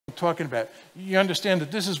talking about, you understand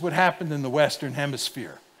that this is what happened in the Western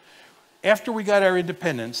Hemisphere. After we got our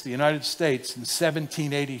independence, the United States, in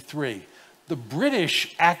 1783, the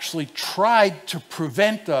British actually tried to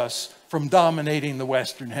prevent us from dominating the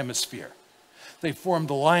Western Hemisphere. They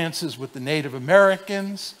formed alliances with the Native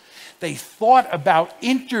Americans. They thought about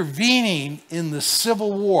intervening in the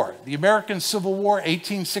Civil War, the American Civil War,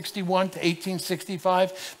 1861 to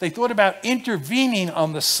 1865. They thought about intervening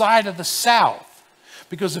on the side of the South,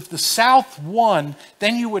 because if the South won,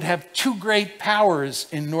 then you would have two great powers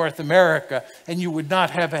in North America, and you would not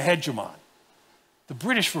have a hegemon. The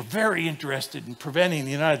British were very interested in preventing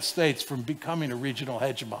the United States from becoming a regional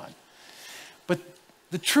hegemon. But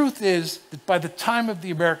the truth is that by the time of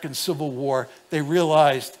the American Civil War, they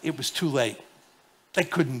realized it was too late. They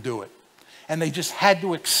couldn't do it. And they just had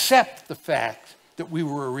to accept the fact that we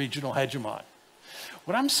were a regional hegemon.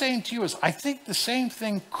 What I'm saying to you is, I think the same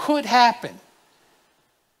thing could happen.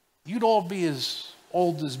 You'd all be as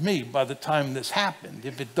old as me by the time this happened,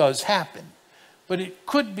 if it does happen. But it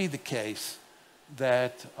could be the case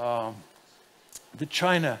that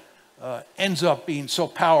China ends up being so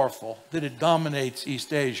powerful that it dominates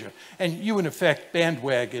East Asia. And you, in effect,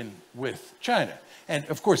 bandwagon with China. And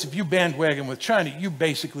of course, if you bandwagon with China, you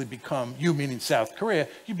basically become, you meaning South Korea,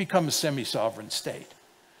 you become a semi-sovereign state.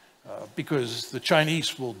 Because the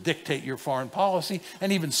Chinese will dictate your foreign policy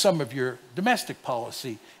and even some of your domestic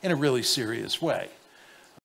policy in a really serious way.